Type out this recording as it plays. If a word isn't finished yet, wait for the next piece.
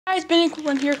Guys, Benny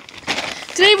One here.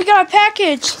 Today we got a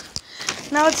package.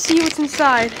 Now let's see what's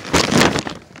inside.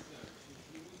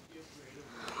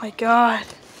 Oh my god.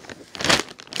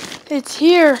 It's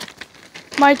here.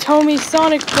 My Tommy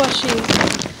Sonic plushie.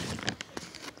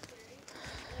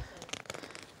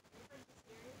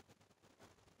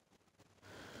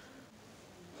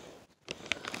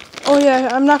 Oh yeah,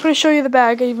 I'm not going to show you the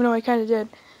bag, even though I kind of did.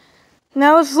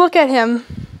 Now let's look at him.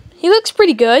 He looks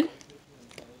pretty good.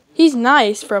 He's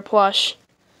nice for a plush.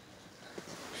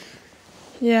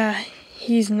 Yeah,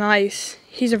 he's nice.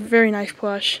 He's a very nice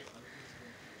plush.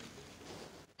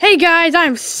 Hey guys,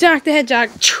 I'm Sonic the Hedgehog.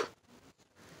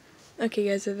 Okay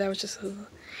guys, that was just a little...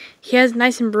 He has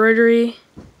nice embroidery.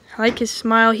 I like his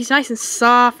smile. He's nice and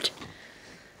soft.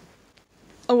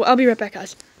 Oh, I'll be right back,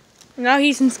 guys. Now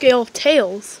he's in scale of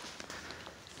Tails.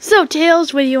 So,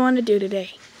 Tails, what do you want to do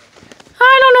today?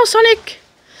 I don't know, Sonic.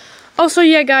 Also,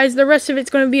 yeah, guys, the rest of it's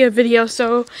going to be a video,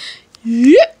 so...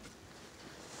 Yeah.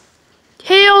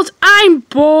 Tails, I'm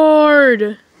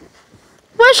bored.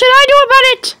 What should I do about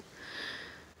it?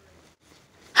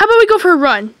 How about we go for a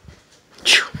run?